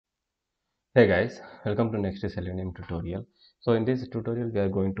Hey guys, welcome to next Selenium tutorial. So in this tutorial we are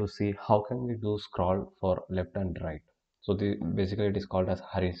going to see how can we do scroll for left and right. So basically it is called as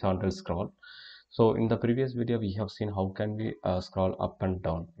horizontal scroll. So in the previous video we have seen how can we scroll up and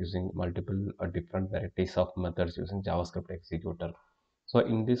down using multiple different varieties of methods using JavaScript executor. So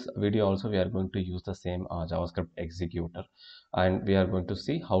in this video also we are going to use the same JavaScript executor, and we are going to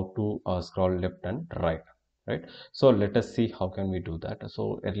see how to scroll left and right. So let us see how can we do that.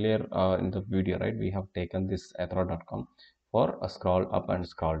 So earlier in the video, right, we have taken this ethro.com for a scroll up and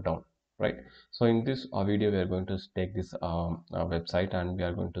scroll down, right. So in this video we are going to take this website, and we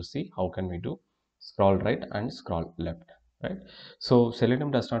are going to see how can we do scroll right and scroll left, right. So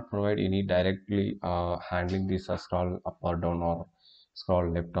Selenium does not provide any directly handling this scroll up or down or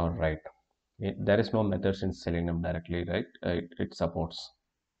scroll left or right. There is no methods in Selenium directly, right. It supports.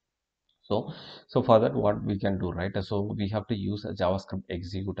 So for that, what we can do, right, so we have to use a JavaScript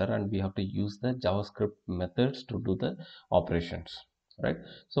executor, and we have to use the JavaScript methods to do the operations, right.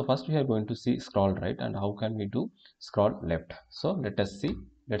 So first we are going to see scroll right, and how can we do scroll left. So let us see.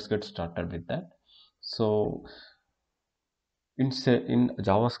 Let's get started with that. So in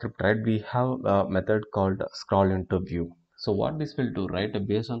JavaScript, right, we have a method called scrollIntoView. So what this will do, right,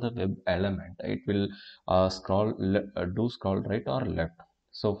 based on the web element, it will do scroll right or left.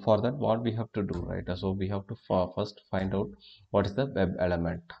 So for that, what we have to do, right, so we have to first find out what is the web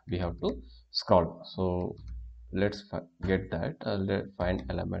element we have to scroll. So let's get that. Let find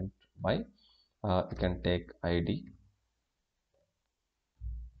element by you can take id.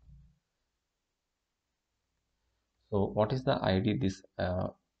 So what is the id this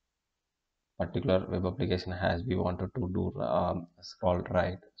particular web application has? We wanted to do scroll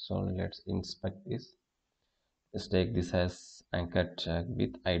right. So let's inspect this. Let's take this as anchor tag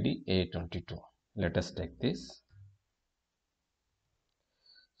with id a22. Let us take this.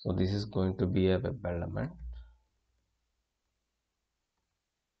 So this is going to be a web element.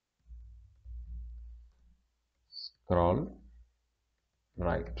 Scroll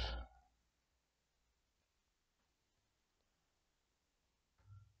right,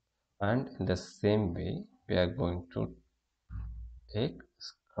 and in the same way we are going to take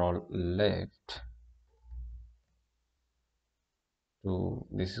scroll left to,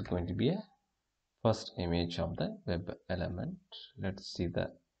 this is going to be a first image of the web element. Let's see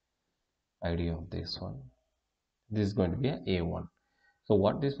the id of this one. This is going to be a a1. So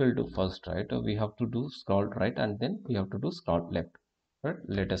what this will do first, right, we have to do scroll right, and then we have to do scroll left, right.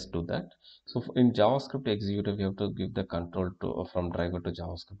 Let us do that. So in JavaScript executor we have to give the control to from driver to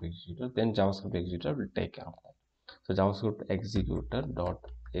JavaScript executor, then JavaScript executor will take care of that. So JavaScript executor dot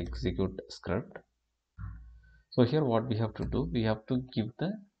execute script. So here what we have to do, we have to give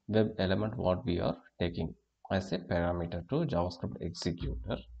the web element what we are taking as a parameter to JavaScript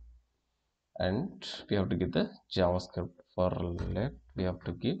executor, and we have to give the JavaScript for left, we have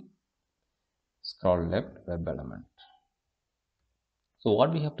to give scroll left web element. So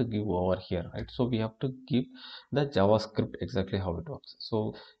what we have to give over here, right, so we have to give the JavaScript exactly how it works.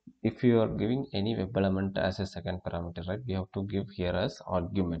 So if you are giving any web element as a second parameter, right, we have to give here as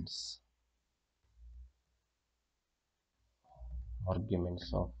arguments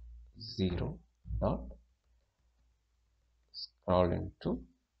of 0 dot scroll into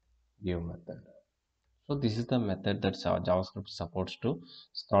view method. So this is the method that JavaScript supports to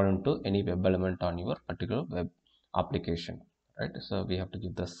scroll into any web element on your particular web application, right. So we have to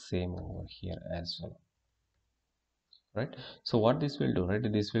give the same over here as well, right. So what this will do, right,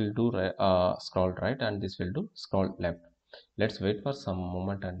 this will do scroll right, and this will do scroll left. Let's wait for some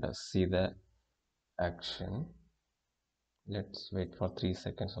moment and see the action. Let's wait for 3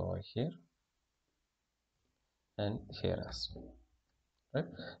 seconds over here and here as well, right.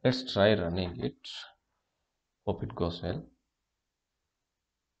 Let's try running it. Hope it goes well.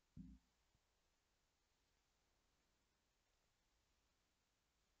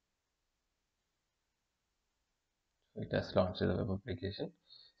 It has launched the web application.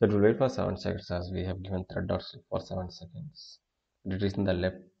 So it will wait for 7 seconds, as we have given thread dot sleep for 7 seconds. It is in the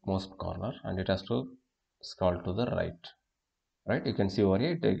leftmost corner, and it has to scroll to the right. Right, you can see over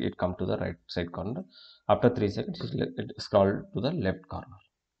here it come to the right side corner. After 3 seconds it scroll to the left corner,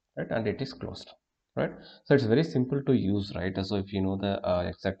 right, and it is closed, right. So it's very simple to use, right. So if you know the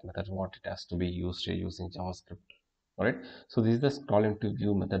exact method what it has to be used using JavaScript, right. So this is the scroll into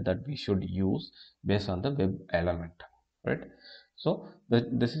view method that we should use based on the web element, right. So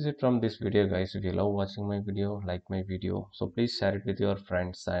this is it from this video, guys. If you love watching my video, like my video, so please share it with your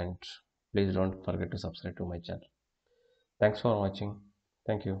friends, and please don't forget to subscribe to my channel. Thanks for watching.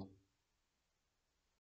 Thank you.